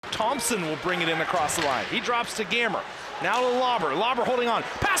Thompson will bring it in across the line. He drops to Gammer. Now to Lauber. Lauber holding on.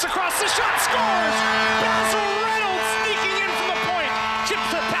 Pass across the shot. Scores! Basil Reynolds sneaking in from the point.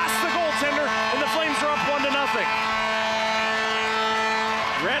 Chips it past the goaltender, and the Flames are up 1-0.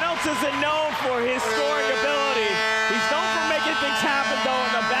 Reynolds isn't known for his scoring ability. He's known for making things happen, though,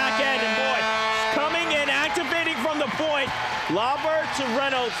 in the back end. And boy, coming in, activating from the point. Lauber to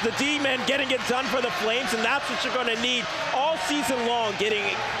Reynolds, the D-men getting it done for the Flames, and that's what you're going to need all season long,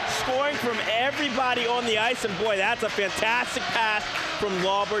 scoring from everybody on the ice. And boy, that's a fantastic pass from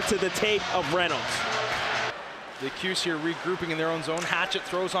Lauber to the tape of Reynolds. The Cuse here regrouping in their own zone. Hatchet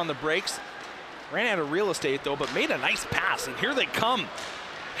throws on the brakes. Ran out of real estate, though, but made a nice pass, and here they come.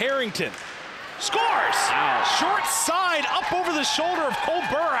 Harrington scores! Wow. Short side, up over the shoulder of Cole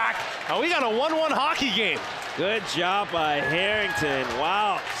Burak. Now we got a 1-1 hockey game. Good job by Harrington.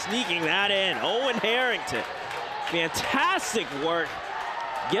 Wow, sneaking that in. Owen Harrington. Fantastic work.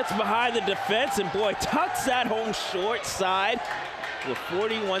 Gets behind the defense, and boy, tucks that home short side with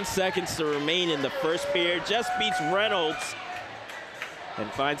 41 seconds to remain in the first period. Just beats Reynolds and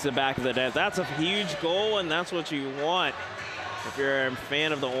finds the back of the net. That's a huge goal, and that's what you want. If you're a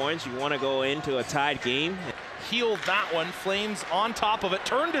fan of the Orange, you want to go into a tied game. Healed that one. Flames on top of it.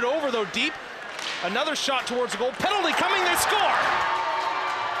 Turned it over, though, deep. Another shot towards the goal. Penalty coming, they score!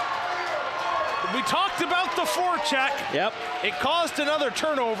 We talked about the forecheck. Yep. It caused another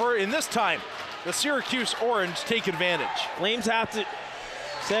turnover, and this time, the Syracuse Orange take advantage. Flames have to,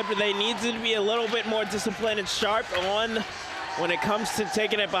 said they needed to be a little bit more disciplined and sharp on when it comes to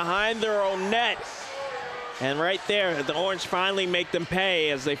taking it behind their own net. And right there, the Orange finally make them pay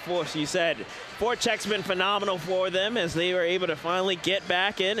as they force, you said. Forecheck's been phenomenal for them as they were able to finally get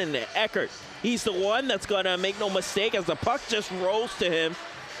back in. And Eckert, he's the one that's going to make no mistake as the puck just rolls to him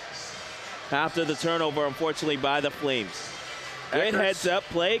after the turnover, unfortunately, by the Flames. Good heads-up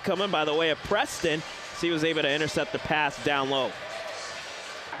play coming by the way of Preston as he was able to intercept the pass down low.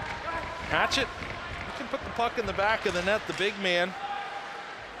 Hatchet, you can put the puck in the back of the net, the big man.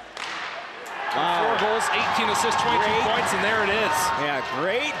 Wow. 4 goals, 18 assists, 22 points, and there it is. Yeah,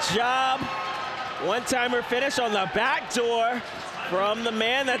 great job. One-timer finish on the back door from the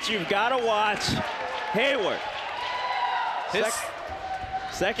man that you've got to watch, Hayward.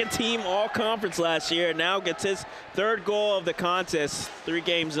 Second team all-conference last year, now gets his 3rd goal of the contest, 3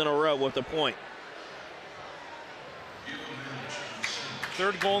 games in a row with a point.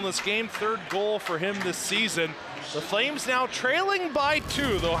 3rd goal in this game, 3rd goal for him this season. The Flames now trailing by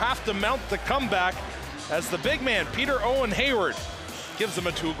 2. They'll have to mount the comeback as the big man, Peter Owen Hayward, gives them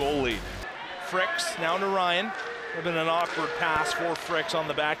a 2-goal lead. Fricks now to Ryan. Would have been an awkward pass for Fricks on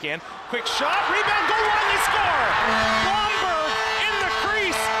the back end. Quick shot, rebound, goal line, they score! Blomberg in the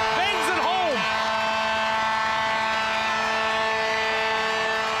crease, bangs it home.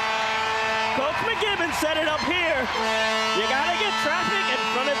 Coach McGibbon set it up here. You gotta get traffic in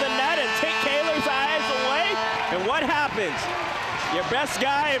front of the net and take Kaler's eyes away. And what happens? Your best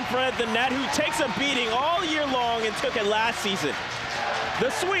guy in front of the net who takes a beating all year long and took it last season.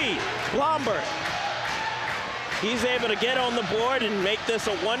 The Swede, Blomberg. He's able to get on the board and make this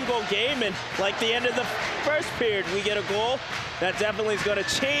a 1-goal game. And like the end of the first period, we get a goal. That definitely is going to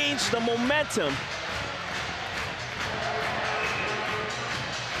change the momentum.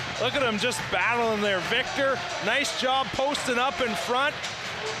 Look at him just battling there. Victor, nice job posting up in front.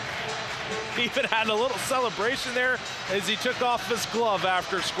 He even had a little celebration there as he took off his glove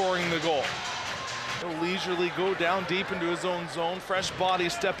after scoring the goal. He'll leisurely go down deep into his own zone. Fresh body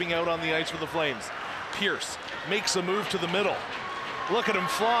stepping out on the ice for the Flames. Pierce makes a move to the middle. Look at him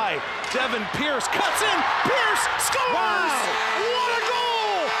fly. Devin Pierce cuts in. Pierce scores! Wow. What a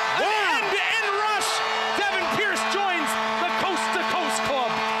goal! Wow. An end-to-end rush. Devin Pierce joins the coast-to-coast club.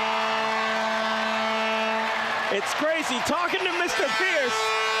 It's crazy. Talking to Mr. Pierce,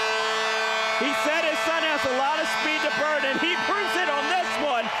 he said his son has a lot of speed to burn, and he proves it on this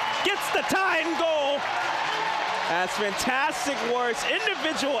one. Gets the tying goal. That's fantastic work,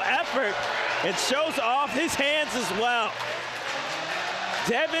 individual effort. It shows off his hands as well.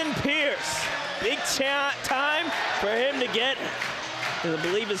 Devin Pierce, big time for him to get, I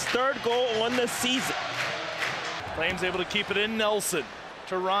believe, his 3rd goal on the season. Flames able to keep it in. Nelson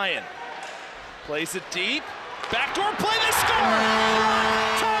to Ryan. Plays it deep. Backdoor play, they score!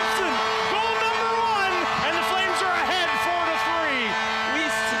 Thompson, goal number 1, and the Flames are ahead 4-3.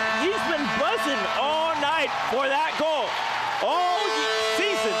 He's been buzzing all night for that goal. All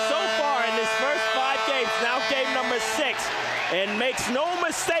season so far in his first 5 games, now game number 6, and makes no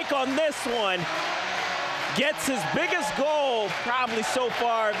mistake on this one. Gets his biggest goal probably so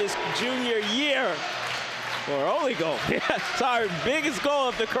far of his junior year. Or only goal. Sorry, biggest goal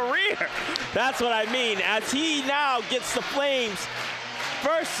of the career. That's what I mean. As he now gets the Flames'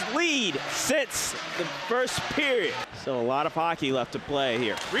 first lead since the first period. So a lot of hockey left to play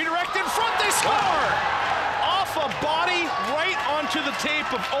here. Redirect in front, they score! Off a body, right onto the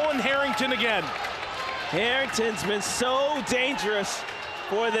tape of Owen Harrington again. Harrington's been so dangerous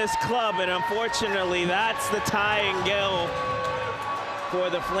for this club, and unfortunately, that's the tying goal for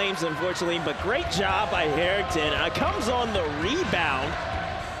the Flames, unfortunately. But great job by Harrington. Comes on the rebound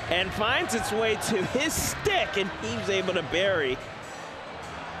and finds its way to his stick, and he's able to bury.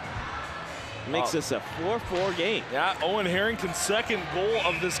 Makes this a 4-4 game. Yeah, Owen Harrington's second goal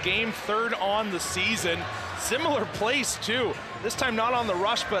of this game, third on the season. Similar place, too. This time not on the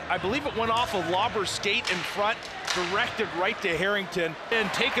rush, but I believe it went off of Lauber's skate in front, directed right to Harrington,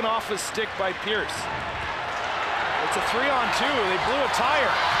 and taken off his stick by Pierce. It's a 3-on-2. They blew a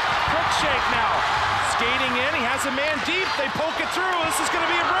tire. Cruikshank now. Skating in. He has a man deep. They poke it through. This is going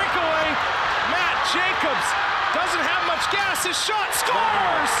to be a breakaway. Matt Jacobs doesn't have much gas. His shot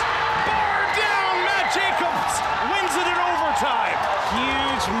scores. Bar down. Matt Jacobs wins it in overtime.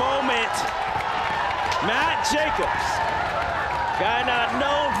 Huge moment. Matt Jacobs. Guy not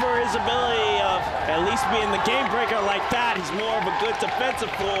known for his ability of at least being the game breaker like that. He's more of a good defensive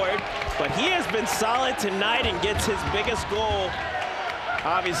forward, but he has been solid tonight and gets his biggest goal,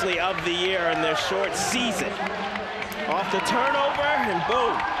 obviously, of the year in their short season. Off the turnover, and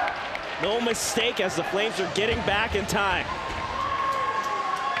boom. No mistake as the Flames are getting back in time.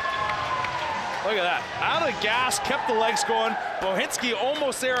 Look at that. Out of gas, kept the legs going. Bohinski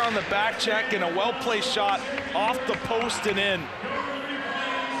almost there on the back check, and a well-placed shot off the post and in.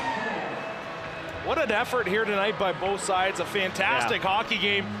 What an effort here tonight by both sides. A fantastic hockey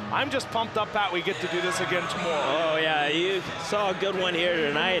game. I'm just pumped up, Pat, we get to do this again tomorrow. Oh, yeah, you saw a good one here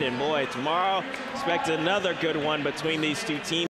tonight, and boy, tomorrow, expect another good one between these two teams.